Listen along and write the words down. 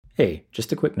Hey,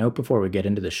 just a quick note before we get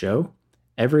into the show.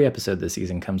 Every episode this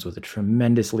season comes with a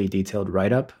tremendously detailed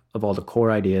write-up of all the core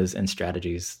ideas and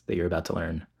strategies that you're about to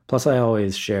learn. Plus, I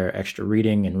always share extra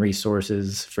reading and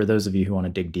resources for those of you who want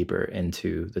to dig deeper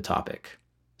into the topic.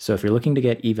 So if you're looking to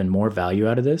get even more value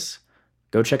out of this,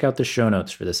 go check out the show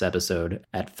notes for this episode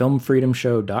at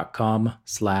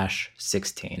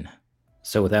filmfreedomshow.com/16.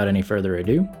 So without any further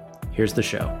ado, here's the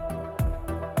show.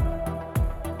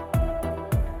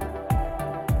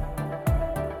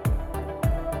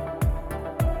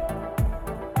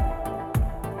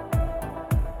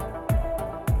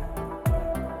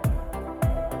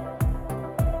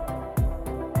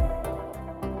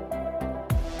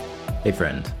 Hey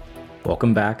friend,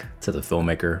 welcome back to the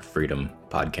Filmmaker Freedom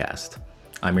Podcast.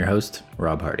 I'm your host,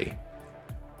 Rob Hardy.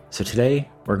 So today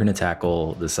we're going to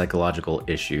tackle the psychological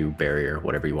issue, barrier,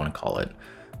 whatever you want to call it,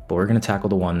 but we're going to tackle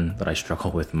the one that I struggle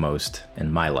with most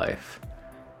in my life.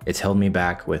 It's held me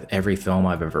back with every film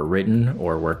I've ever written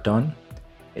or worked on.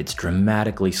 It's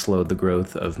dramatically slowed the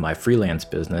growth of my freelance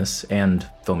business and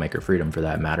Filmmaker Freedom for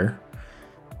that matter.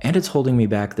 And it's holding me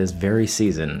back this very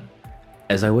season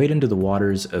as I wade into the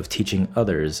waters of teaching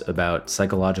others about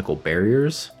psychological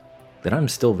barriers that I'm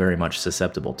still very much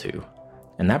susceptible to.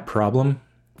 And that problem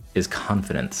is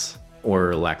confidence,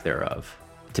 or lack thereof.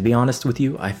 To be honest with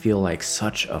you, I feel like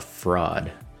such a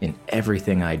fraud in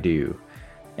everything I do.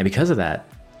 And because of that,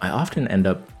 I often end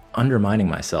up undermining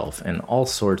myself in all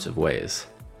sorts of ways.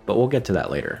 But we'll get to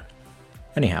that later.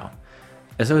 Anyhow,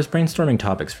 as I was brainstorming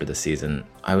topics for this season,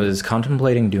 I was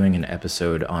contemplating doing an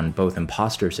episode on both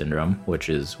imposter syndrome, which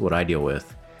is what I deal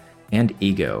with, and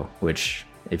ego, which,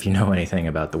 if you know anything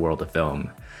about the world of film,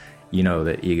 you know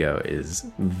that ego is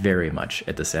very much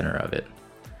at the center of it.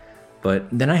 But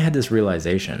then I had this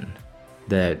realization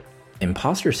that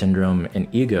imposter syndrome and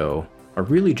ego are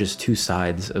really just two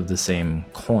sides of the same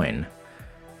coin.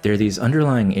 There are these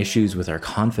underlying issues with our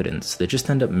confidence that just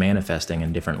end up manifesting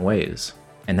in different ways.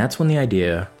 And that's when the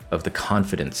idea of the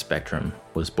confidence spectrum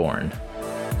was born.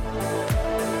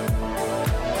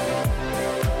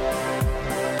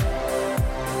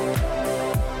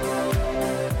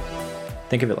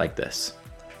 Think of it like this.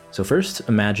 So first,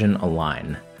 imagine a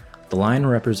line. The line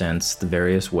represents the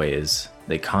various ways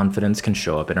that confidence can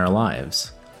show up in our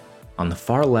lives. On the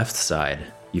far left side,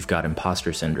 you've got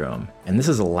imposter syndrome, and this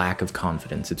is a lack of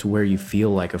confidence. It's where you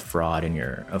feel like a fraud and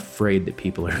you're afraid that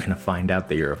people are going to find out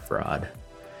that you're a fraud.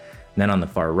 And then on the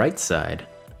far right side,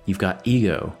 you've got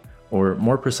ego, or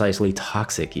more precisely,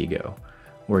 toxic ego,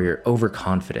 where you're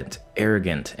overconfident,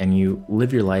 arrogant, and you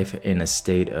live your life in a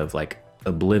state of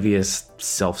oblivious,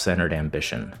 self-centered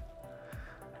ambition.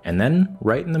 And then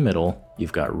right in the middle,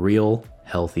 you've got real,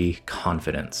 healthy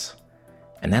confidence.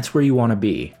 And that's where you want to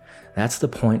be. That's the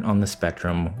point on the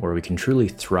spectrum where we can truly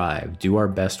thrive, do our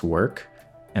best work,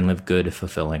 and live good,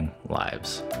 fulfilling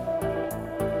lives.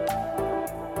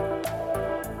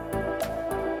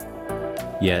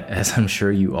 Yet, as I'm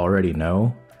sure you already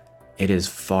know, it is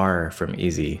far from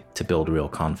easy to build real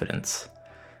confidence.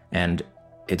 And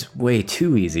it's way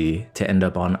too easy to end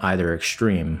up on either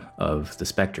extreme of the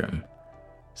spectrum.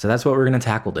 So that's what we're going to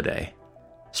tackle today.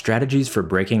 Strategies for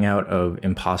breaking out of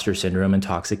imposter syndrome and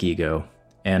toxic ego,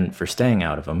 and for staying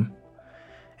out of them.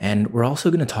 And we're also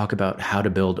going to talk about how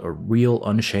to build a real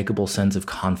unshakable sense of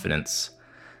confidence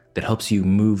that helps you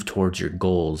move towards your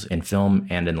goals in film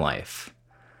and in life.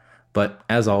 But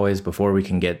as always, before we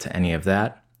can get to any of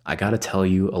that, I gotta tell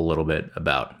you a little bit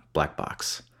about Black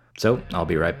Box. So I'll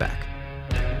be right back.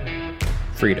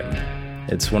 Freedom.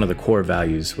 It's one of the core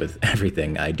values with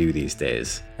everything I do these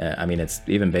days. It's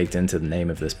even baked into the name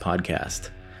of this podcast.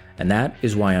 And that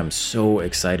is why I'm so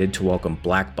excited to welcome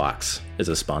Black Box as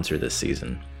a sponsor this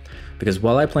season. Because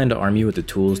while I plan to arm you with the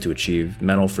tools to achieve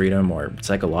mental freedom or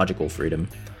psychological freedom,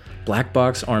 Black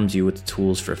Box arms you with the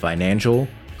tools for financial,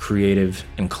 creative,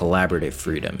 and collaborative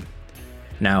freedom.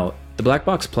 Now, the Black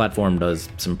Box platform does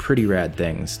some pretty rad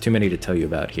things, too many to tell you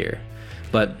about here.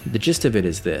 But the gist of it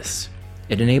is this.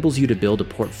 It enables you to build a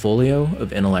portfolio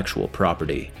of intellectual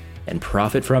property and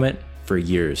profit from it for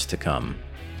years to come.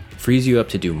 It frees you up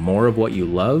to do more of what you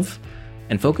love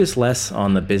and focus less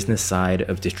on the business side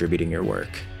of distributing your work.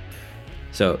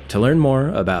 So, to learn more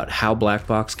about how Black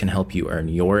Box can help you earn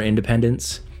your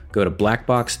independence, go to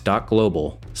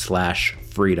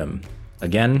blackbox.global/freedom.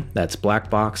 Again, that's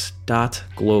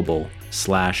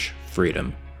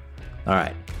blackbox.global/freedom. All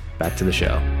right, back to the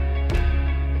show.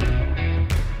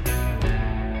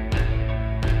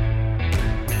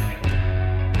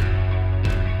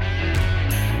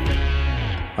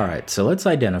 All right, so let's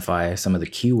identify some of the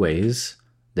key ways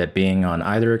that being on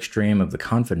either extreme of the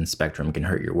confidence spectrum can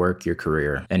hurt your work, your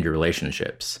career, and your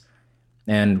relationships.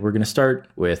 And we're going to start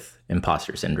with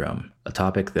imposter syndrome, a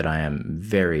topic that I am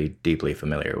very deeply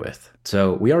familiar with.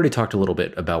 So we already talked a little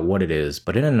bit about what it is,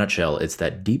 but in a nutshell, it's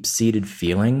that deep-seated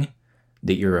feeling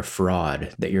that you're a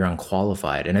fraud, that you're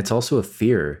unqualified, and it's also a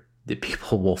fear that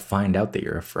people will find out that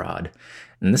you're a fraud.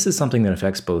 And this is something that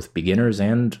affects both beginners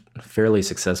and fairly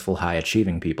successful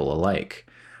high-achieving people alike.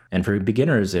 And for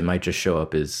beginners, it might just show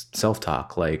up as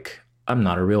self-talk, like, I'm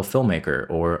not a real filmmaker,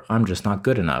 or I'm just not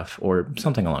good enough, or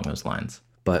something along those lines.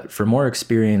 But for more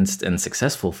experienced and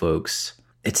successful folks,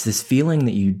 it's this feeling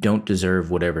that you don't deserve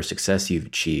whatever success you've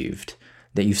achieved,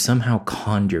 that you've somehow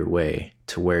conned your way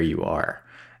to where you are.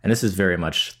 And this is very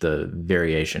much the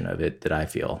variation of it that I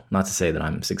feel. Not to say that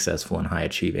I'm successful and high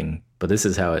achieving, but this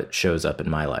is how it shows up in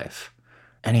my life.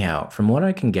 Anyhow, from what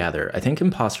I can gather, I think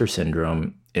imposter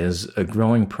syndrome is a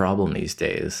growing problem these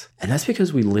days. And that's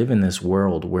because we live in this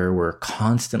world where we're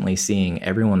constantly seeing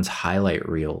everyone's highlight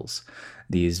reels,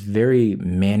 these very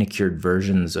manicured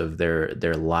versions of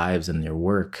their lives and their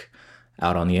work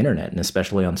out on the internet, and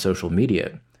especially on social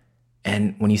media.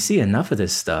 And when you see enough of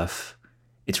this stuff,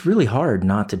 it's really hard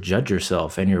not to judge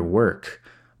yourself and your work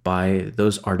by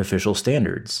those artificial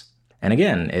standards. And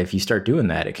again, if you start doing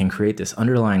that, it can create this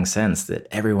underlying sense that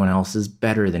everyone else is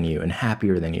better than you and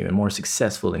happier than you and more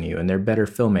successful than you and they're better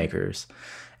filmmakers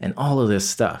and all of this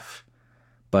stuff.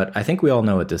 But I think we all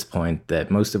know at this point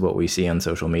that most of what we see on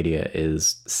social media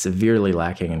is severely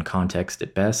lacking in context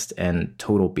at best and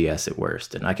total BS at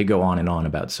worst. And I could go on and on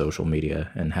about social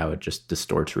media and how it just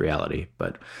distorts reality,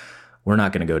 but we're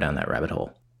not going to go down that rabbit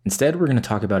hole. Instead, we're going to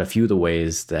talk about a few of the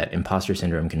ways that imposter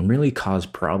syndrome can really cause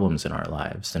problems in our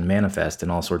lives and manifest in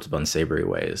all sorts of unsavory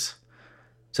ways.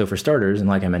 So for starters, and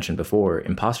like I mentioned before,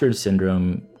 imposter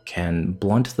syndrome can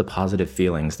blunt the positive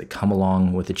feelings that come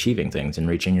along with achieving things and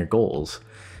reaching your goals.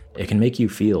 It can make you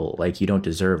feel like you don't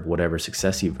deserve whatever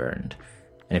success you've earned.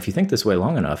 And if you think this way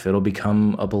long enough, it'll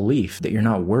become a belief that you're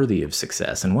not worthy of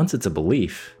success. And once it's a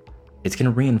belief, it's going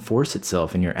to reinforce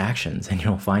itself in your actions, and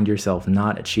you'll find yourself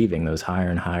not achieving those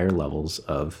higher and higher levels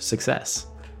of success.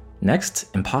 Next,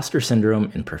 imposter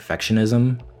syndrome and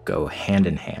perfectionism go hand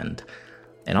in hand.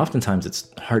 And oftentimes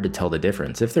it's hard to tell the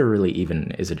difference, if there really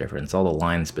even is a difference. All the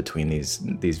lines between these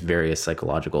various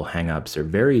psychological hangups are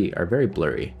very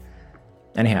blurry.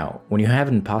 Anyhow, when you have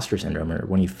imposter syndrome, or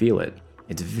when you feel it,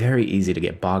 it's very easy to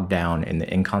get bogged down in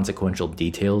the inconsequential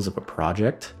details of a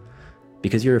project,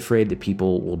 because you're afraid that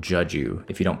people will judge you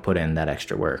if you don't put in that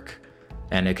extra work.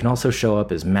 And it can also show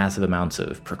up as massive amounts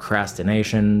of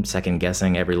procrastination,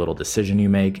 second-guessing every little decision you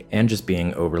make, and just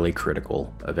being overly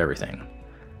critical of everything.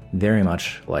 Very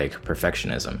much like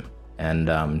perfectionism.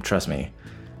 And trust me,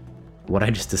 what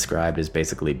I just described has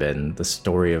basically been the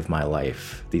story of my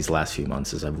life these last few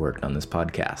months as I've worked on this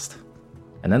podcast.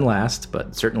 And then last,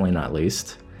 but certainly not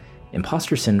least,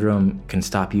 imposter syndrome can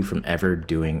stop you from ever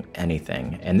doing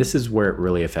anything. And this is where it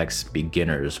really affects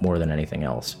beginners more than anything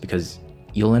else, because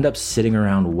you'll end up sitting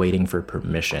around waiting for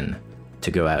permission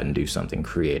to go out and do something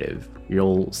creative.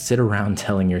 You'll sit around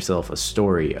telling yourself a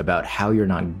story about how you're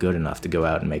not good enough to go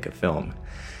out and make a film.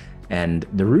 And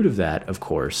the root of that, of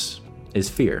course, is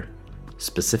fear.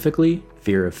 Specifically,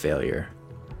 fear of failure.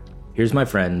 Here's my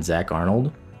friend, Zach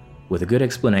Arnold, with a good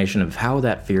explanation of how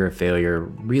that fear of failure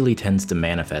really tends to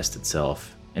manifest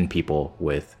itself in people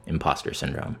with imposter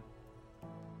syndrome.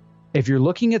 If you're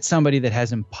looking at somebody that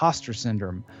has imposter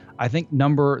syndrome, I think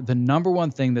the number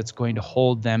one thing that's going to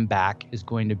hold them back is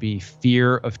going to be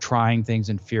fear of trying things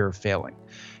and fear of failing.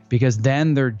 Because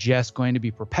then they're just going to be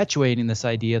perpetuating this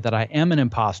idea that I am an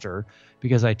imposter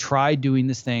because I tried doing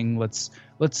this thing. Let's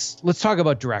talk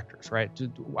about directors, right?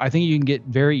 I think you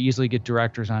can very easily get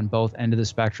directors on both ends of the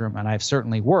spectrum, and I've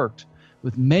certainly worked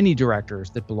with many directors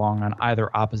that belong on either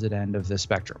opposite end of the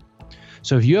spectrum.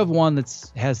 So if you have one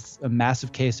that has a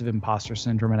massive case of imposter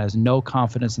syndrome and has no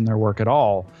confidence in their work at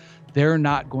all, they're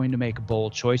not going to make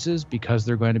bold choices because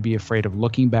they're going to be afraid of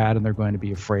looking bad and they're going to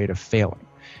be afraid of failing.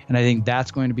 And I think that's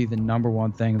going to be the number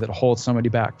one thing that holds somebody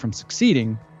back from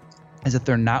succeeding, is that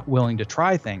they're not willing to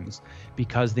try things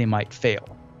because they might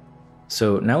fail.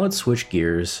 So now let's switch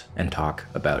gears and talk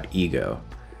about ego.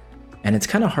 And it's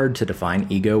kind of hard to define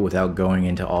ego without going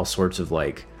into all sorts of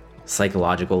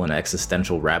psychological and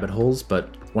existential rabbit holes, but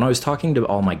when I was talking to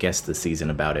all my guests this season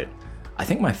about it, I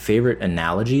think my favorite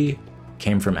analogy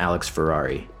came from Alex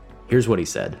Ferrari. Here's what he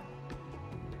said.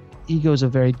 Ego is a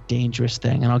very dangerous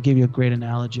thing, and I'll give you a great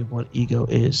analogy of what ego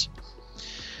is.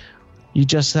 You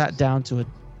just sat down to a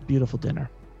beautiful dinner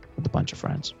with a bunch of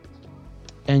friends,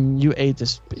 and you ate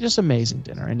this just amazing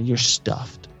dinner, and you're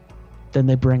stuffed. Then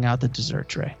they bring out the dessert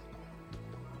tray,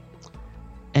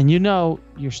 and you know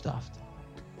you're stuffed.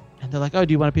 And they're like, oh,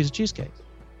 do you want a piece of cheesecake?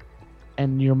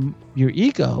 And your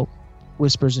ego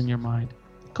whispers in your mind,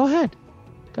 go ahead.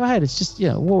 It's just,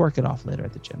 we'll work it off later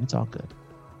at the gym. It's all good.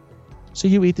 So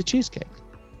you eat the cheesecake.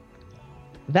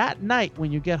 That night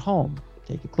when you get home,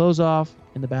 take your clothes off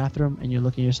in the bathroom and you're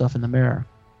looking at yourself in the mirror.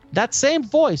 That same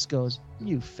voice goes,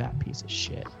 you fat piece of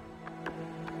shit.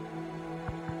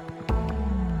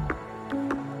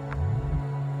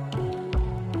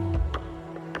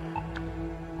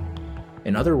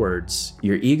 In other words,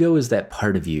 your ego is that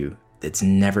part of you that's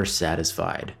never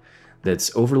satisfied,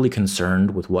 that's overly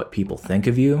concerned with what people think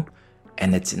of you,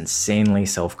 and that's insanely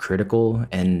self-critical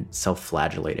and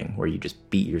self-flagellating, where you just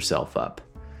beat yourself up.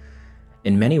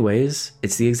 In many ways,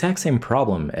 it's the exact same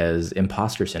problem as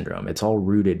imposter syndrome. It's all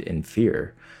rooted in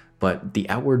fear, but the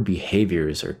outward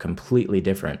behaviors are completely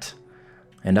different.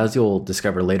 And as you'll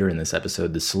discover later in this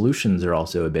episode, the solutions are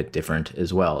also a bit different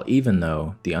as well, even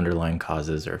though the underlying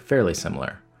causes are fairly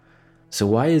similar. So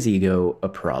why is ego a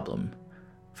problem?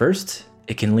 First,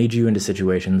 it can lead you into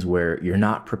situations where you're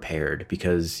not prepared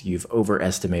because you've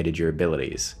overestimated your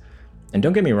abilities. And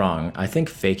don't get me wrong, I think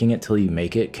faking it till you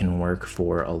make it can work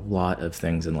for a lot of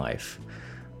things in life.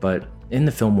 But in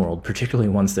the film world, particularly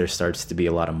once there starts to be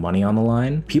a lot of money on the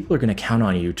line, people are going to count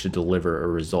on you to deliver a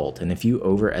result. And if you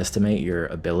overestimate your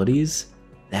abilities,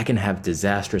 that can have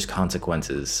disastrous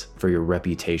consequences for your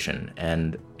reputation.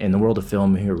 And in the world of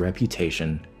film, your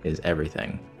reputation is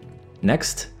everything.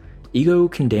 Next, ego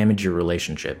can damage your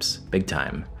relationships, big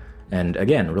time. And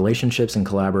again, relationships and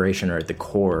collaboration are at the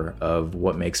core of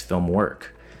what makes film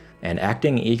work. And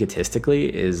acting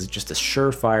egotistically is just a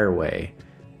surefire way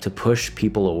to push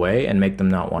people away and make them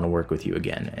not want to work with you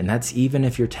again. And that's even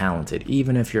if you're talented,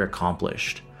 even if you're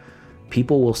accomplished.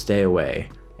 People will stay away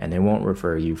and they won't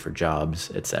refer you for jobs,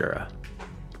 etc.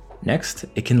 Next,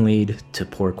 it can lead to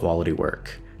poor quality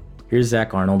work. Here's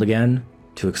Zach Arnold again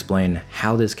to explain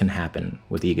how this can happen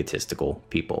with egotistical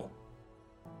people.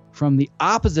 From the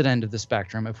opposite end of the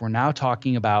spectrum, if we're now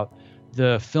talking about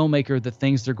the filmmaker that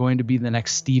thinks they're going to be the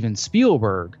next Steven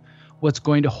Spielberg, what's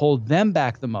going to hold them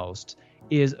back the most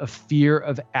is a fear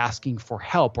of asking for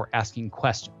help or asking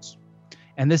questions.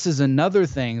 And this is another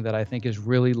thing that I think has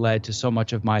really led to so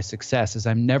much of my success is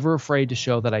I'm never afraid to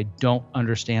show that I don't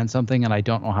understand something and I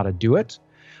don't know how to do it.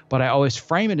 But I always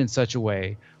frame it in such a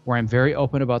way where I'm very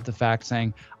open about the fact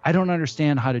saying, I don't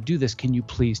understand how to do this. Can you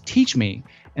please teach me?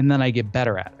 And then I get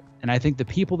better at it. And I think the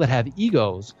people that have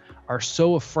egos are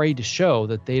so afraid to show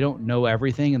that they don't know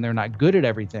everything and they're not good at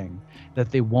everything that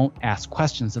they won't ask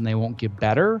questions and they won't get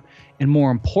better. And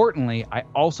more importantly, I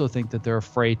also think that they're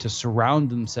afraid to surround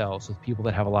themselves with people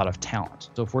that have a lot of talent.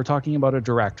 So if we're talking about a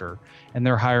director and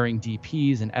they're hiring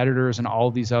DPs and editors and all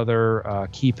these other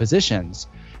key positions,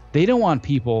 they don't want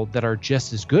people that are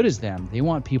just as good as them. They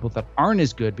want people that aren't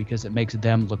as good because it makes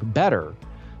them look better.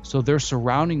 So they're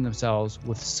surrounding themselves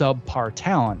with subpar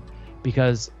talent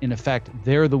because, in effect,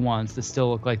 they're the ones that still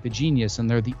look like the genius and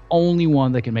they're the only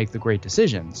one that can make the great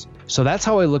decisions. So that's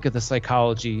how I look at the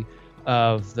psychology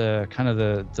of the kind of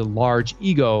the large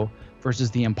ego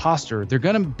versus the imposter. They're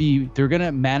going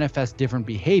to manifest different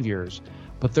behaviors,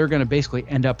 but they're going to basically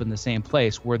end up in the same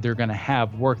place where they're going to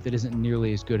have work that isn't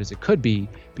nearly as good as it could be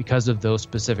because of those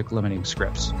specific limiting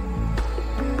scripts.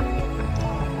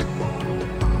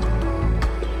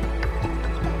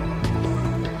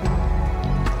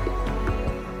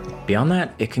 Beyond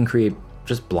that, it can create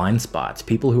just blind spots.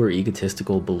 People who are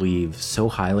egotistical believe so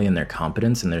highly in their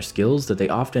competence and their skills that they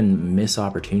often miss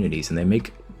opportunities and they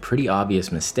make pretty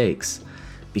obvious mistakes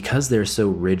because they're so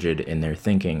rigid in their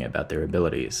thinking about their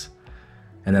abilities.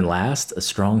 And then last, a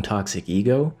strong toxic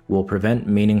ego will prevent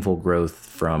meaningful growth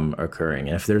from occurring.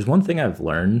 And if there's one thing I've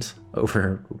learned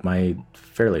over my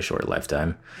fairly short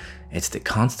lifetime, it's that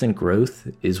constant growth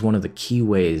is one of the key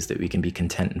ways that we can be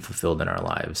content and fulfilled in our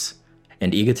lives.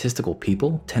 And egotistical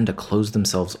people tend to close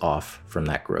themselves off from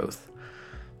that growth.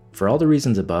 For all the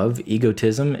reasons above,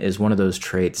 egotism is one of those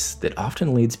traits that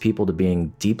often leads people to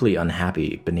being deeply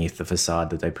unhappy beneath the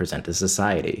facade that they present to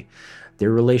society.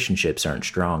 Their relationships aren't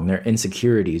strong, their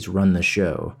insecurities run the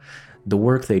show. The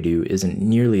work they do isn't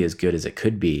nearly as good as it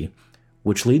could be,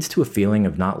 which leads to a feeling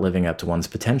of not living up to one's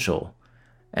potential.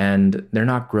 And they're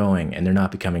not growing and they're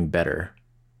not becoming better.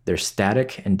 They're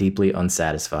static and deeply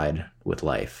unsatisfied with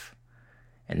life.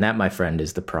 And that, my friend,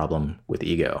 is the problem with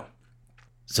ego.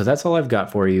 So that's all I've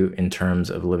got for you in terms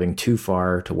of living too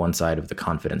far to one side of the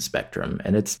confidence spectrum.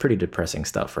 And it's pretty depressing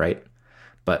stuff, right?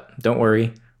 But don't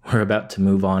worry, we're about to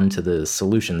move on to the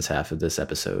solutions half of this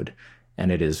episode.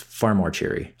 And it is far more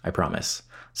cheery, I promise.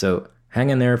 So hang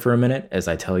in there for a minute as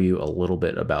I tell you a little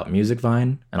bit about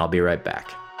Musicvine, and I'll be right back.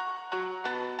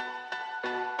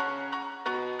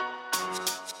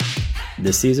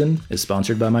 This season is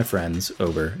sponsored by my friends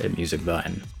over at Music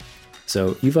Vine.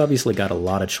 So you've obviously got a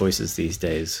lot of choices these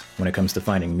days when it comes to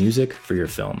finding music for your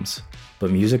films,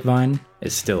 but Music Vine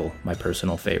is still my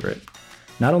personal favorite.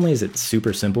 Not only is it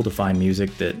super simple to find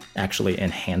music that actually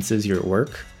enhances your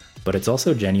work, but it's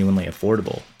also genuinely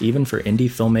affordable, even for indie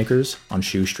filmmakers on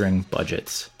shoestring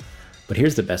budgets. But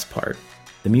here's the best part.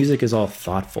 The music is all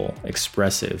thoughtful,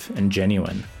 expressive, and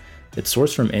genuine. It's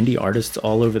sourced from indie artists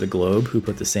all over the globe who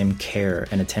put the same care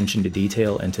and attention to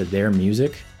detail into their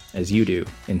music as you do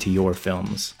into your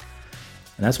films.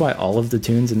 And that's why all of the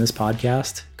tunes in this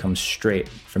podcast come straight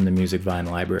from the Music Vine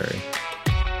library.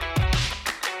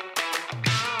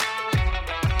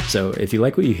 So if you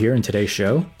like what you hear in today's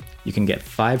show, you can get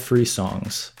 5 free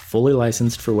songs, fully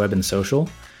licensed for web and social,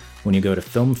 when you go to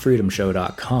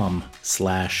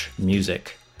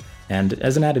filmfreedomshow.com/music. And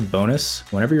as an added bonus,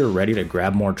 whenever you're ready to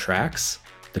grab more tracks,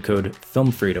 the code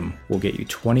FilmFreedom will get you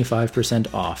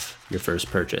 25% off your first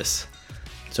purchase.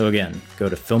 So again, go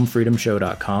to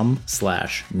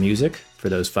filmfreedomshow.com/music for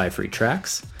those 5 free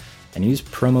tracks, and use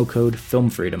promo code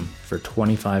FilmFreedom for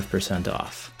 25%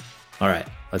 off. All right,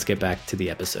 let's get back to the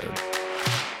episode.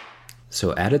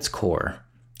 So at its core,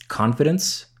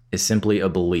 confidence is simply a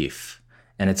belief,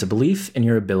 and it's a belief in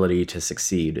your ability to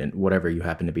succeed in whatever you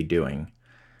happen to be doing.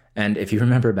 And if you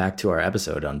remember back to our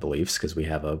episode on beliefs, because we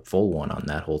have a full one on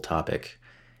that whole topic,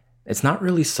 it's not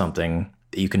really something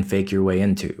that you can fake your way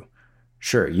into.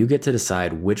 Sure, you get to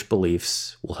decide which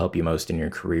beliefs will help you most in your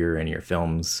career, in your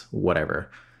films,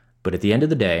 whatever. But at the end of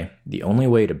the day, the only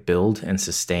way to build and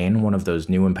sustain one of those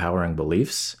new empowering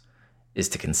beliefs is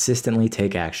to consistently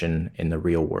take action in the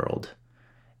real world.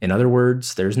 In other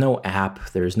words, there's no app,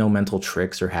 there's no mental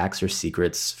tricks or hacks or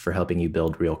secrets for helping you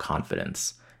build real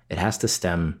confidence. It has to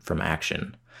stem from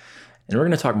action. And we're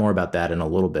going to talk more about that in a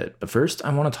little bit. But first,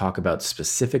 I want to talk about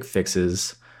specific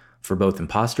fixes for both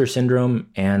imposter syndrome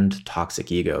and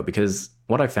toxic ego, because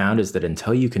what I found is that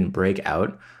until you can break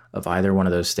out of either one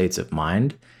of those states of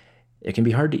mind, it can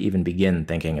be hard to even begin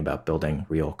thinking about building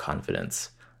real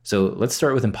confidence. So let's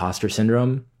start with imposter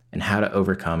syndrome and how to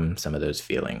overcome some of those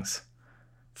feelings.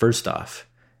 First off,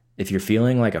 if you're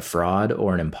feeling like a fraud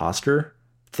or an imposter,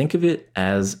 think of it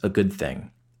as a good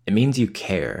thing. It means you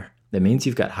care. That means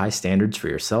you've got high standards for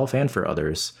yourself and for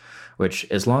others, which,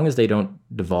 as long as they don't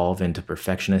devolve into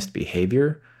perfectionist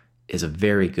behavior, is a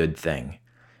very good thing.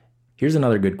 Here's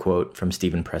another good quote from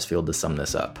Steven Pressfield to sum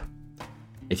this up.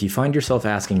 If you find yourself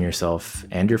asking yourself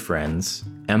and your friends,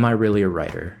 am I really a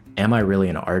writer? Am I really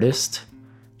an artist?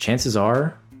 Chances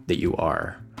are that you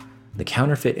are. The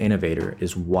counterfeit innovator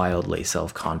is wildly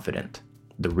self-confident.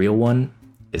 The real one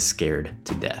is scared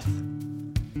to death.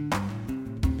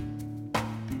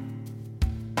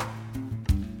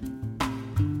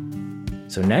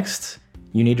 So next,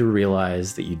 you need to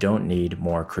realize that you don't need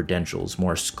more credentials,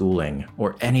 more schooling,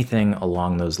 or anything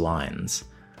along those lines.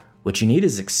 What you need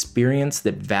is experience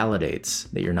that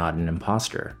validates that you're not an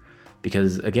imposter.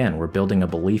 Because again, we're building a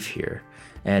belief here.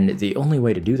 And the only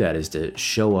way to do that is to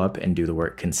show up and do the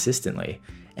work consistently.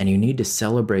 And you need to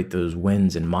celebrate those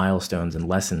wins and milestones and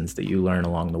lessons that you learn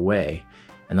along the way.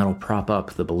 And that'll prop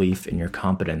up the belief in your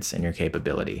competence and your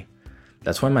capability.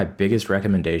 That's why my biggest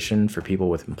recommendation for people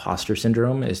with imposter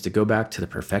syndrome is to go back to the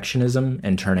perfectionism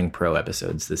and turning pro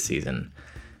episodes this season.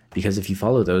 Because if you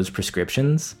follow those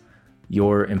prescriptions,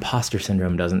 your imposter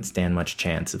syndrome doesn't stand much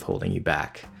chance of holding you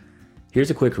back. Here's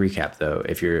a quick recap though,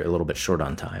 if you're a little bit short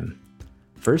on time.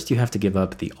 First, you have to give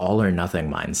up the all or nothing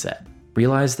mindset.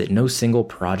 Realize that no single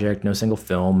project, no single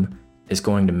film is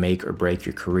going to make or break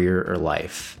your career or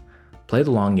life. Play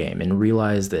the long game and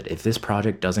realize that if this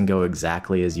project doesn't go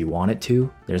exactly as you want it to,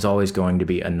 there's always going to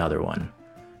be another one.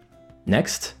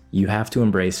 Next, you have to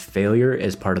embrace failure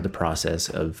as part of the process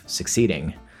of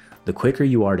succeeding. The quicker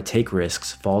you are to take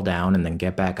risks, fall down, and then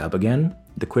get back up again,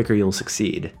 the quicker you'll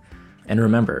succeed. And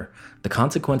remember, the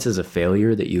consequences of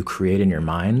failure that you create in your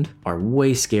mind are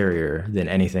way scarier than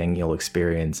anything you'll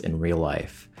experience in real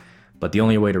life. But the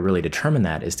only way to really determine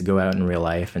that is to go out in real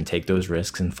life and take those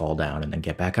risks and fall down and then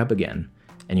get back up again.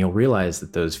 And you'll realize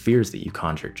that those fears that you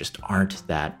conjured just aren't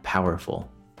that powerful.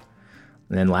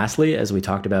 And then lastly, as we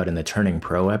talked about in the Turning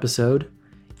Pro episode,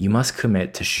 you must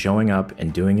commit to showing up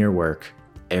and doing your work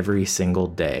every single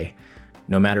day.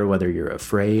 No matter whether you're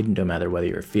afraid, no matter whether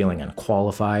you're feeling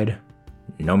unqualified,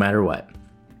 no matter what.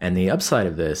 And the upside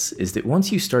of this is that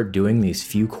once you start doing these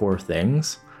few core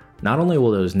things, not only will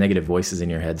those negative voices in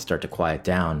your head start to quiet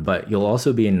down, but you'll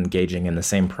also be engaging in the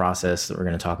same process that we're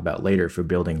going to talk about later for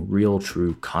building real,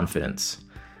 true confidence.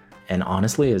 And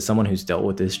honestly, as someone who's dealt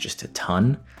with this just a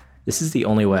ton, This is the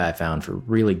only way I found for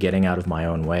really getting out of my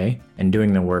own way and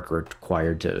doing the work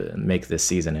required to make this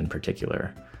season in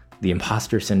particular. The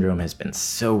imposter syndrome has been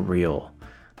so real,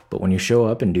 but when you show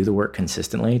up and do the work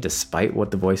consistently, despite what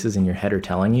the voices in your head are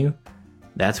telling you,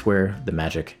 that's where the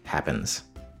magic happens.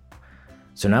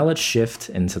 So now let's shift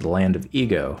into the land of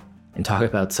ego and talk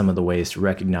about some of the ways to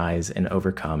recognize and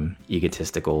overcome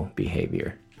egotistical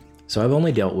behavior. So I've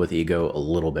only dealt with ego a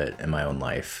little bit in my own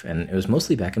life, and it was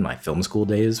mostly back in my film school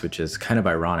days, which is kind of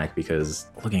ironic because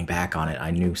looking back on it,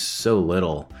 I knew so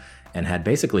little and had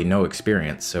basically no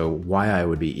experience, so why I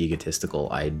would be egotistical,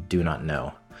 I do not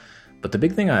know. But the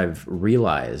big thing I've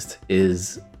realized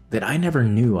is that I never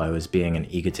knew I was being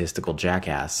an egotistical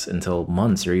jackass until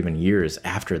months or even years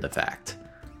after the fact.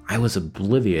 I was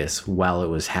oblivious while it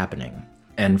was happening.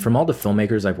 And from all the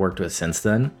filmmakers I've worked with since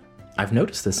then, I've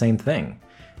noticed the same thing.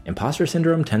 Imposter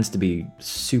syndrome tends to be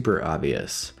super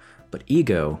obvious, but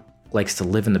ego likes to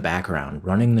live in the background,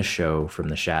 running the show from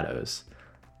the shadows.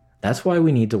 That's why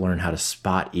we need to learn how to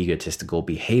spot egotistical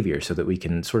behavior so that we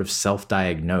can sort of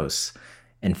self-diagnose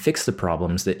and fix the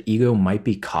problems that ego might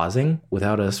be causing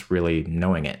without us really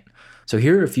knowing it. So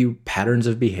here are a few patterns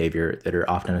of behavior that are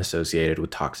often associated with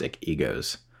toxic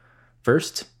egos.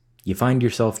 First, you find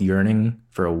yourself yearning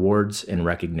for awards and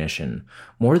recognition.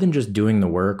 More than just doing the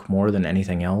work, more than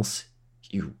anything else,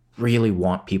 you really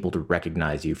want people to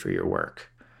recognize you for your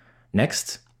work.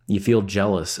 Next, you feel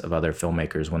jealous of other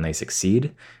filmmakers when they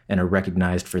succeed and are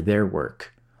recognized for their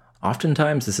work.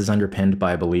 Oftentimes, this is underpinned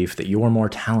by a belief that you're more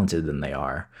talented than they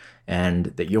are, and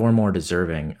that you're more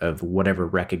deserving of whatever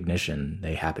recognition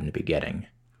they happen to be getting.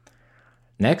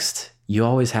 Next, you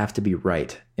always have to be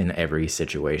right in every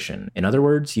situation. In other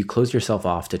words, you close yourself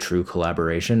off to true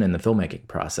collaboration in the filmmaking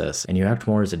process, and you act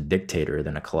more as a dictator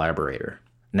than a collaborator.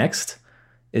 Next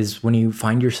is when you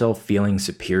find yourself feeling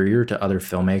superior to other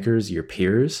filmmakers, your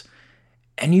peers,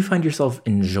 and you find yourself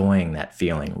enjoying that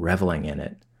feeling, reveling in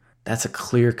it. That's a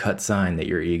clear-cut sign that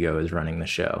your ego is running the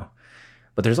show.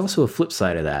 But there's also a flip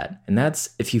side of that, and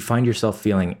that's if you find yourself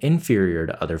feeling inferior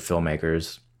to other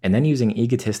filmmakers and then using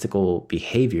egotistical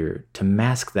behavior to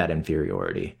mask that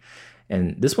inferiority.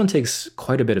 And this one takes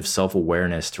quite a bit of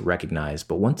self-awareness to recognize,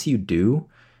 but once you do,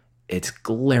 it's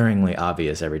glaringly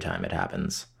obvious every time it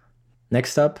happens.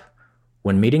 Next up,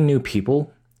 when meeting new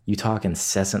people, you talk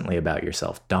incessantly about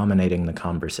yourself, dominating the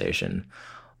conversation,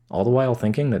 all the while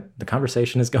thinking that the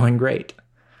conversation is going great.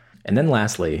 And then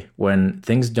lastly, when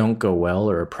things don't go well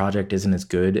or a project isn't as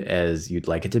good as you'd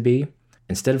like it to be,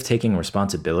 instead of taking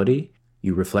responsibility,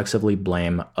 you reflexively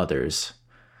blame others.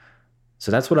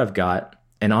 So that's what I've got.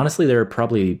 And honestly, there are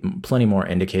probably plenty more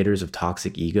indicators of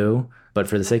toxic ego, but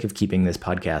for the sake of keeping this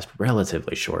podcast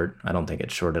relatively short, I don't think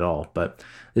it's short at all, but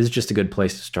this is just a good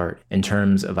place to start in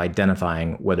terms of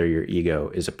identifying whether your ego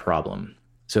is a problem.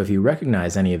 So if you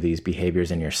recognize any of these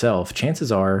behaviors in yourself,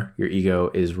 chances are your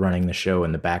ego is running the show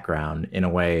in the background in a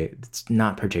way that's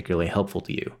not particularly helpful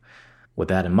to you. With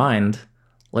that in mind,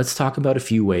 let's talk about a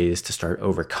few ways to start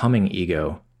overcoming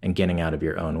ego and getting out of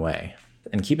your own way.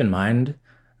 And keep in mind,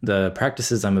 the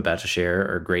practices I'm about to share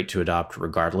are great to adopt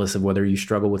regardless of whether you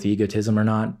struggle with egotism or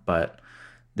not, but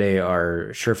they are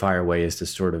surefire ways to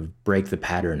sort of break the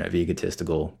pattern of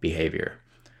egotistical behavior.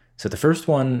 So the first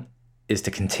one is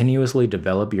to continuously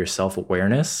develop your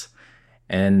self-awareness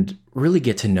and really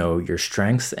get to know your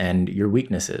strengths and your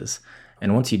weaknesses.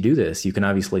 And once you do this, you can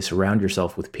obviously surround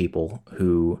yourself with people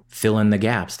who fill in the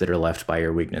gaps that are left by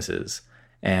your weaknesses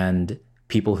and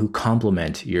people who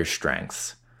complement your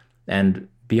strengths. And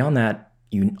beyond that,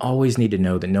 you always need to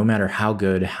know that no matter how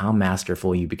good, how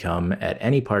masterful you become at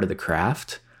any part of the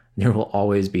craft, there will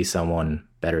always be someone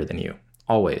better than you.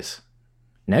 Always.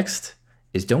 Next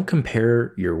is don't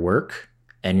compare your work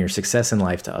and your success in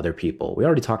life to other people. We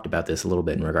already talked about this a little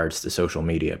bit in regards to social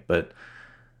media, but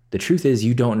the truth is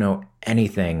you don't know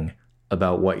anything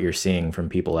about what you're seeing from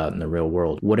people out in the real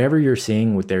world. Whatever you're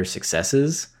seeing with their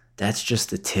successes, that's just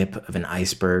the tip of an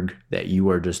iceberg that you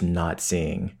are just not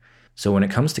seeing. So when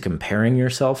it comes to comparing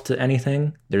yourself to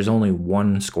anything, there's only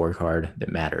one scorecard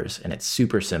that matters, and it's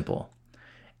super simple.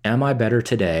 Am I better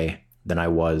today than I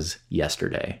was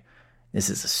yesterday? This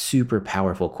is a super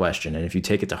powerful question, and if you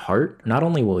take it to heart, not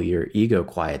only will your ego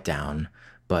quiet down,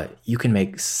 but you can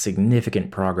make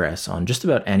significant progress on just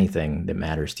about anything that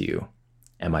matters to you.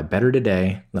 Am I better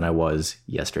today than I was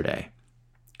yesterday?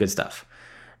 Good stuff.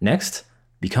 Next,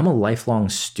 become a lifelong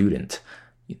student.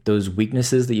 Those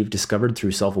weaknesses that you've discovered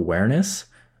through self-awareness,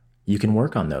 you can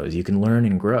work on those. You can learn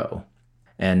and grow.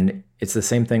 And it's the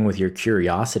same thing with your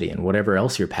curiosity and whatever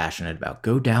else you're passionate about.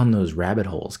 Go down those rabbit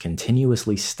holes,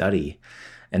 continuously study.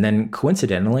 And then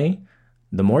coincidentally,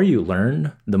 The more you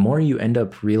learn, the more you end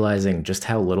up realizing just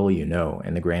how little you know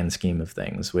in the grand scheme of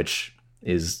things, which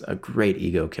is a great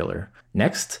ego killer.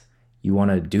 Next, you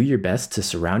want to do your best to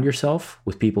surround yourself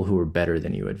with people who are better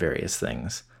than you at various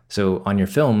things. So on your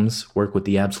films, work with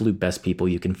the absolute best people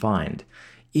you can find,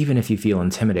 even if you feel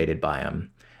intimidated by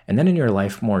them. And then in your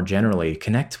life more generally,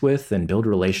 connect with and build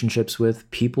relationships with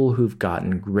people who've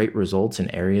gotten great results in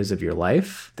areas of your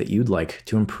life that you'd like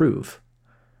to improve.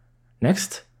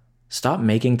 Next, stop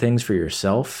making things for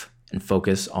yourself and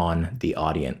focus on the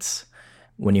audience.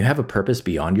 When you have a purpose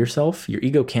beyond yourself, your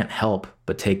ego can't help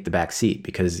but take the back seat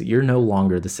because you're no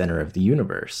longer the center of the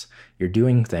universe. You're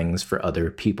doing things for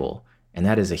other people, and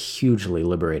that is a hugely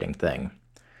liberating thing.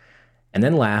 And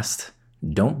then last,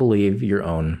 don't believe your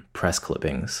own press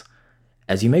clippings.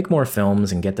 As you make more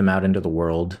films and get them out into the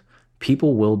world,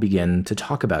 people will begin to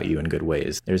talk about you in good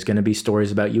ways. There's going to be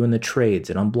stories about you in the trades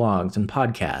and on blogs and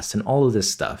podcasts and all of this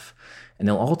stuff. And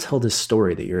they'll all tell this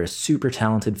story that you're a super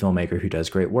talented filmmaker who does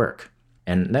great work.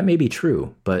 And that may be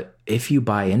true, but if you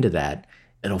buy into that,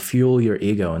 it'll fuel your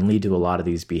ego and lead to a lot of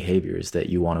these behaviors that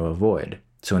you want to avoid.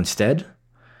 So instead,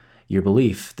 your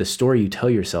belief, the story you tell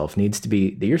yourself, needs to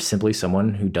be that you're simply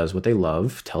someone who does what they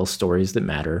love, tells stories that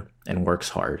matter, and works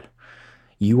hard.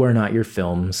 You are not your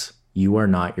films. You are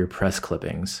not your press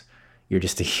clippings. You're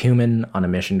just a human on a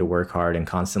mission to work hard and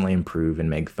constantly improve and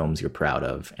make films you're proud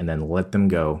of, and then let them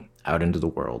go out into the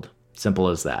world. Simple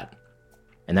as that.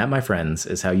 And that, my friends,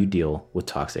 is how you deal with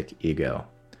toxic ego.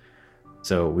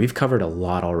 So we've covered a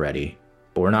lot already,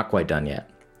 but we're not quite done yet.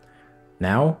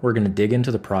 Now we're going to dig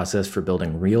into the process for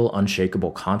building real,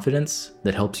 unshakable confidence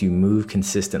that helps you move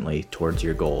consistently towards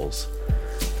your goals.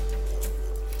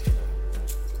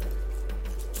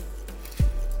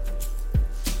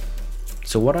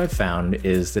 So what I've found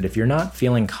is that if you're not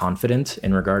feeling confident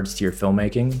in regards to your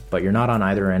filmmaking, but you're not on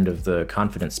either end of the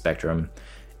confidence spectrum,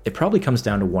 it probably comes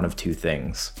down to one of two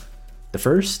things. The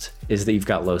first is that you've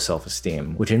got low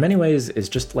self-esteem, which in many ways is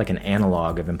just like an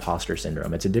analog of imposter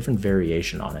syndrome. It's a different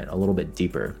variation on it, a little bit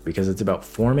deeper, because it's about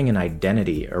forming an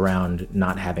identity around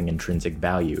not having intrinsic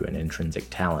value and intrinsic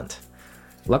talent.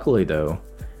 Luckily though,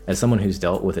 as someone who's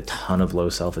dealt with a ton of low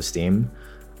self-esteem,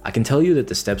 I can tell you that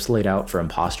the steps laid out for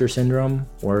imposter syndrome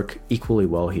work equally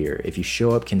well here. If you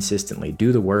show up consistently,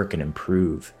 do the work, and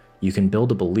improve, you can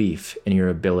build a belief in your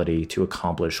ability to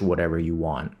accomplish whatever you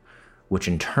want, which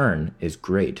in turn is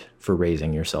great for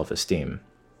raising your self-esteem.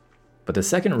 But the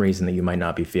second reason that you might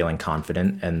not be feeling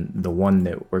confident, and the one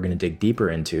that we're going to dig deeper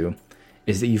into,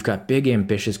 is that you've got big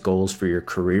ambitious goals for your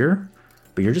career,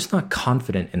 but you're just not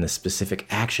confident in the specific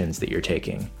actions that you're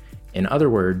taking. In other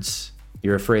words,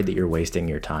 you're afraid that you're wasting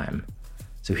your time.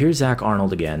 So here's Zach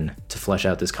Arnold again to flesh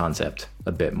out this concept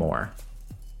a bit more.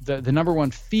 The number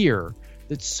one fear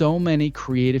that so many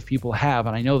creative people have,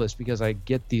 and I know this because I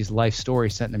get these life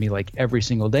stories sent to me like every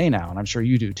single day now, and I'm sure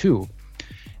you do too.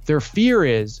 Their fear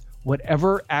is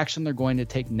whatever action they're going to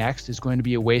take next is going to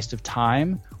be a waste of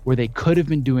time where they could have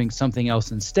been doing something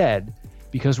else instead,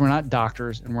 because we're not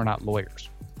doctors and we're not lawyers.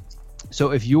 So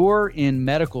if you're in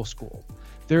medical school,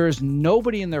 there is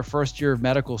nobody in their first year of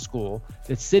medical school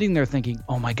that's sitting there thinking,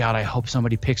 oh my God, I hope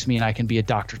somebody picks me and I can be a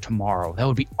doctor tomorrow. That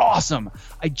would be awesome.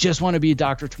 I just want to be a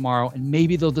doctor tomorrow, and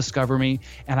maybe they'll discover me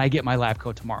and I get my lab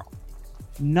coat tomorrow.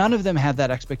 None of them have that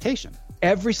expectation.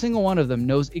 Every single one of them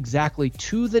knows exactly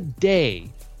to the day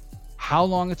how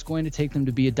long it's going to take them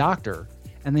to be a doctor,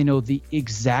 and they know the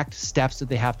exact steps that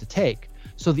they have to take.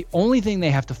 So the only thing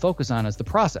they have to focus on is the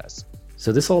process.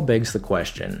 So this all begs the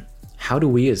question, how do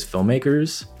we as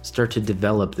filmmakers start to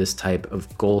develop this type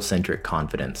of goal-centric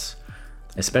confidence,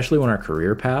 especially when our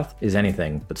career path is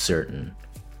anything but certain?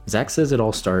 Zach says it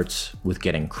all starts with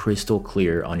getting crystal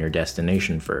clear on your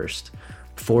destination first,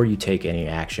 before you take any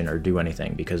action or do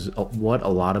anything, because what a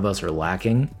lot of us are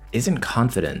lacking isn't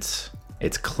confidence,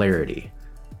 it's clarity.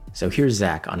 So here's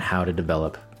Zach on how to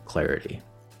develop clarity.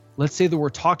 Let's say that we're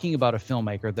talking about a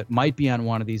filmmaker that might be on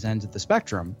one of these ends of the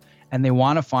spectrum, and they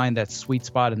want to find that sweet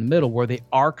spot in the middle where they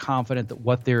are confident that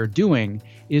what they're doing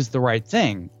is the right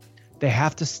thing. They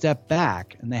have to step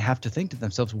back and they have to think to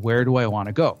themselves, where do I want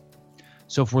to go?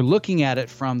 So if we're looking at it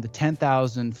from the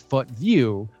 10,000 foot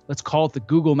view, let's call it the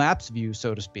Google Maps view,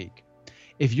 so to speak.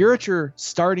 If you're at your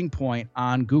starting point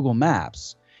on Google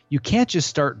Maps, you can't just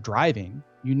start driving.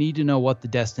 You need to know what the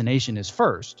destination is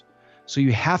first. So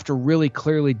you have to really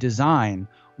clearly design,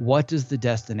 what does the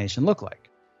destination look like?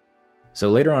 So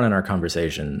later on in our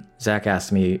conversation, Zach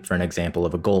asked me for an example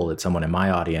of a goal that someone in my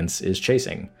audience is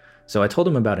chasing. So I told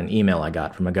him about an email I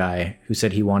got from a guy who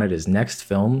said he wanted his next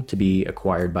film to be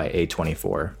acquired by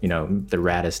A24, the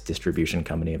raddest distribution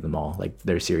company of them all. Like,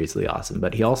 they're seriously awesome.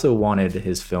 But he also wanted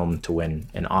his film to win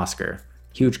an Oscar.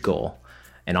 Huge goal.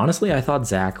 And honestly, I thought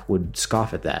Zach would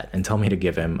scoff at that and tell me to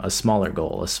give him a smaller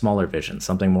goal, a smaller vision,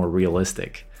 something more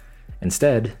realistic.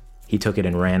 Instead, he took it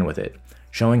and ran with it,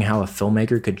 showing how a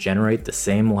filmmaker could generate the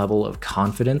same level of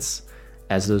confidence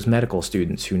as those medical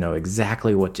students who know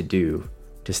exactly what to do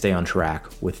to stay on track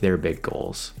with their big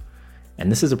goals.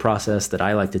 And this is a process that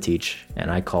I like to teach and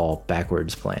I call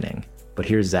backwards planning. But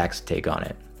here's Zach's take on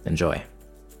it. Enjoy.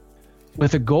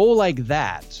 With a goal like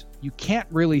that, you can't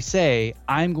really say,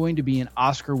 I'm going to be an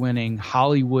Oscar-winning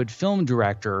Hollywood film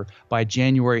director by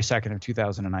January 2nd of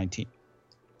 2019.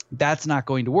 That's not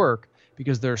going to work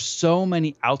because there are so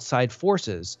many outside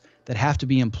forces that have to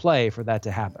be in play for that to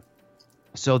happen.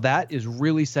 So that is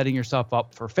really setting yourself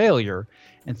up for failure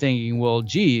and thinking, well,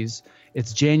 geez,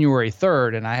 it's January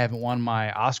 3rd and I haven't won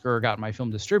my Oscar or gotten my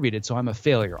film distributed, so I'm a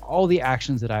failure. All the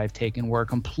actions that I've taken were a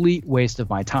complete waste of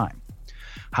my time.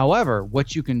 However,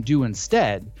 what you can do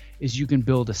instead is you can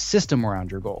build a system around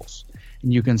your goals.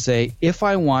 And you can say, if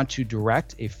I want to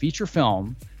direct a feature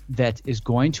film that is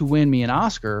going to win me an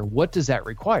Oscar, what does that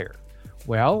require?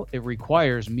 Well, it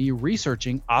requires me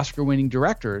researching Oscar-winning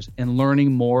directors and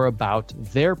learning more about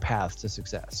their paths to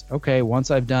success. Okay,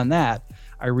 once I've done that,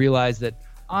 I realize that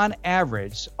on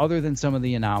average, other than some of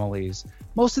the anomalies,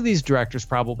 most of these directors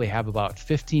probably have about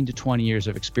 15 to 20 years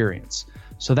of experience.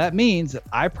 So that means that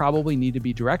I probably need to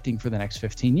be directing for the next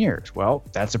 15 years. Well,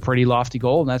 that's a pretty lofty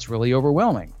goal and that's really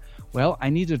overwhelming. Well,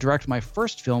 I need to direct my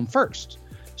first film first.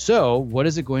 So what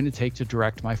is it going to take to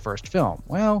direct my first film?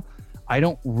 Well, I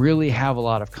don't really have a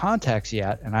lot of contacts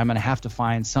yet, and I'm going to have to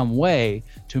find some way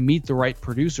to meet the right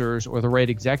producers or the right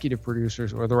executive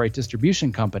producers or the right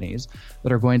distribution companies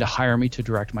that are going to hire me to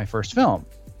direct my first film.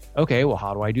 Okay, well,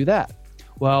 how do I do that?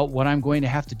 Well, what I'm going to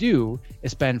have to do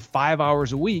is spend 5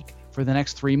 hours a week for the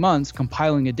next 3 months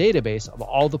compiling a database of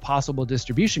all the possible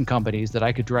distribution companies that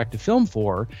I could direct a film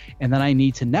for, and then I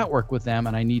need to network with them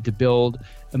and I need to build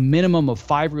a minimum of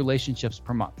 5 relationships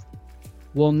per month.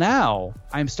 Well, now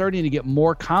I'm starting to get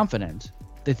more confident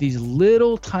that these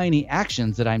little tiny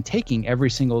actions that I'm taking every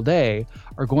single day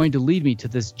are going to lead me to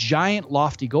this giant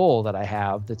lofty goal that I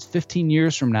have that's 15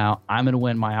 years from now, I'm going to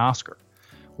win my Oscar.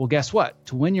 Well, guess what?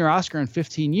 To win your Oscar in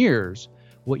 15 years,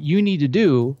 what you need to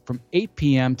do from 8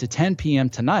 p.m. to 10 p.m.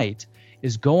 tonight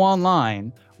is go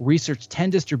online, research 10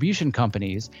 distribution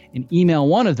companies, and email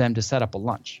one of them to set up a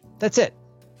lunch. That's it.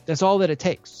 That's all that it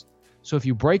takes. So if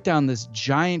you break down this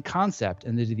giant concept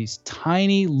into these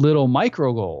tiny little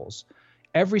micro goals,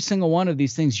 every single one of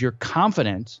these things, you're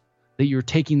confident that you're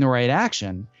taking the right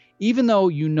action, even though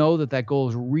you know that that goal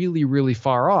is really, really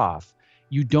far off,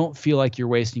 you don't feel like you're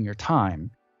wasting your time.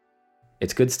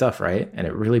 It's good stuff, right? And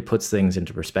it really puts things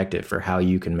into perspective for how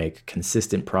you can make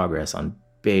consistent progress on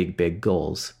big, big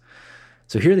goals.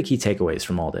 So here are the key takeaways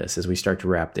from all this as we start to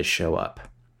wrap this show up.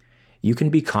 You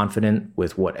can be confident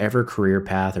with whatever career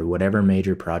path or whatever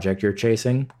major project you're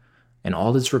chasing, and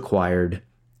all that's required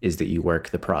is that you work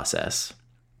the process.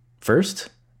 First,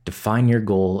 define your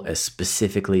goal as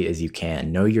specifically as you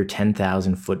can. Know your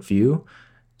 10,000-foot view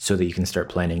so that you can start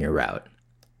planning your route.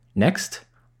 Next,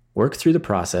 work through the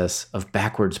process of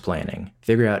backwards planning.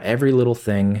 Figure out every little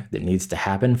thing that needs to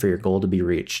happen for your goal to be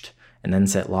reached, and then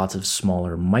set lots of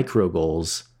smaller micro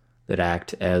goals that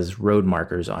act as road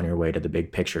markers on your way to the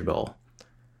big picture goal.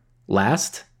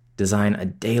 Last, design a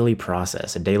daily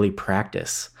process, a daily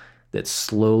practice that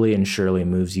slowly and surely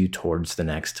moves you towards the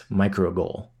next micro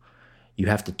goal. You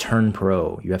have to turn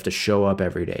pro. You have to show up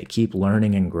every day, keep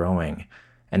learning and growing,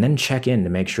 and then check in to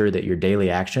make sure that your daily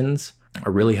actions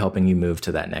are really helping you move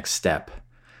to that next step.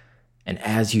 And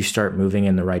as you start moving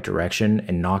in the right direction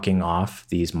and knocking off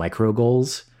these micro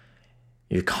goals,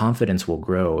 your confidence will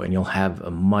grow and you'll have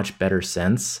a much better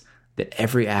sense that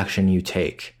every action you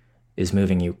take is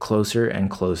moving you closer and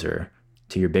closer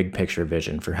to your big picture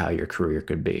vision for how your career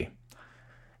could be.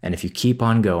 And if you keep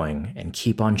on going and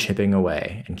keep on chipping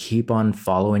away and keep on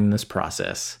following this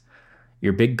process,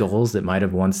 your big goals that might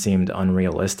have once seemed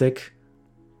unrealistic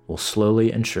will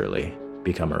slowly and surely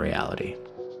become a reality.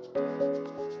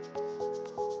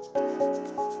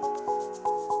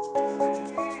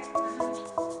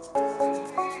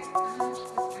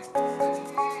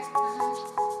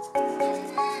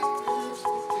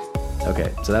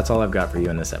 Okay, so that's all I've got for you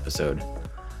in this episode.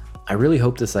 I really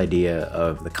hope this idea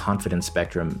of the confidence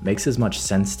spectrum makes as much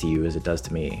sense to you as it does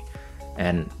to me.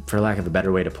 And for lack of a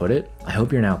better way to put it, I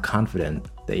hope you're now confident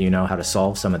that you know how to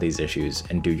solve some of these issues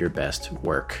and do your best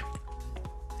work.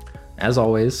 as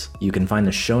always, you can find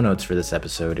the show notes for this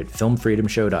episode at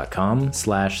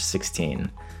filmfreedomshow.com/16.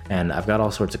 And I've got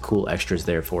all sorts of cool extras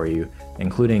there for you,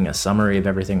 including a summary of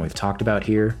everything we've talked about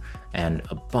here and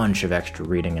a bunch of extra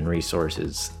reading and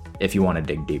resources if you want to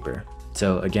dig deeper.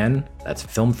 So again, that's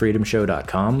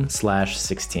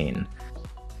filmfreedomshow.com/16.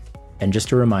 And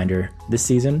just a reminder, this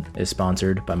season is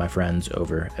sponsored by my friends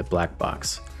over at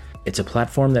Blackbox. It's a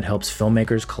platform that helps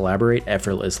filmmakers collaborate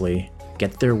effortlessly,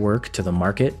 get their work to the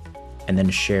market, and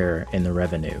then share in the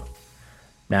revenue.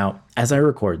 Now, as I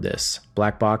record this,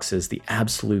 Blackbox is the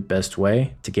absolute best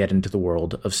way to get into the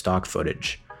world of stock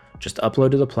footage. Just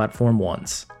upload to the platform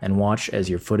once and watch as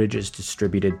your footage is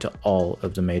distributed to all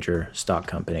of the major stock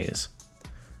companies.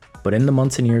 But in the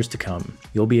months and years to come,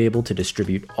 you'll be able to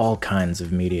distribute all kinds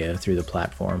of media through the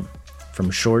platform,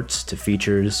 from shorts to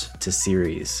features to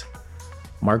series.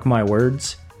 Mark my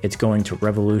words, it's going to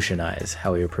revolutionize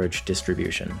how we approach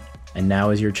distribution. And now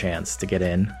is your chance to get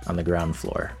in on the ground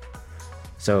floor.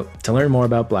 So to learn more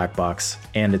about Blackbox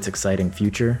and its exciting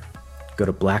future, go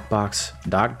to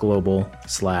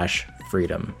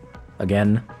blackbox.global/freedom.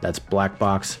 Again, that's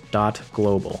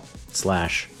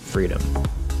blackbox.global/freedom.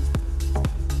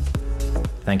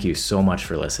 Thank you so much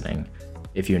for listening.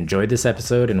 If you enjoyed this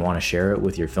episode and want to share it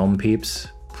with your film peeps,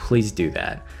 please do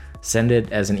that. Send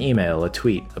it as an email, a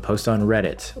tweet, a post on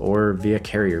Reddit, or via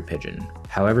carrier pigeon.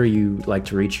 However you like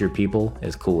to reach your people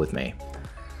is cool with me.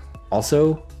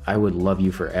 Also, I would love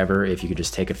you forever if you could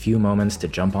just take a few moments to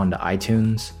jump onto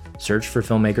iTunes, search for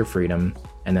Filmmaker Freedom,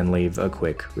 and then leave a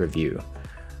quick review.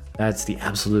 That's the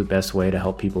absolute best way to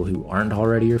help people who aren't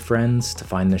already your friends to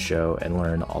find the show and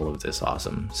learn all of this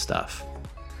awesome stuff.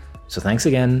 So thanks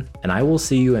again, and I will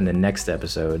see you in the next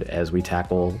episode as we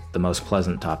tackle the most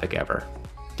pleasant topic ever,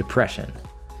 depression.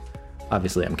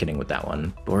 Obviously, I'm kidding with that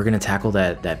one, but we're going to tackle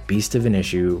that beast of an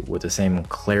issue with the same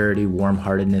clarity,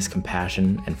 warm-heartedness,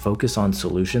 compassion, and focus on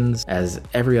solutions as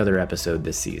every other episode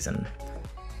this season.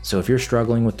 So if you're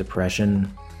struggling with depression,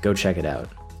 go check it out.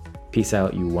 Peace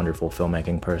out, you wonderful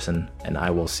filmmaking person, and I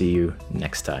will see you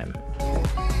next time.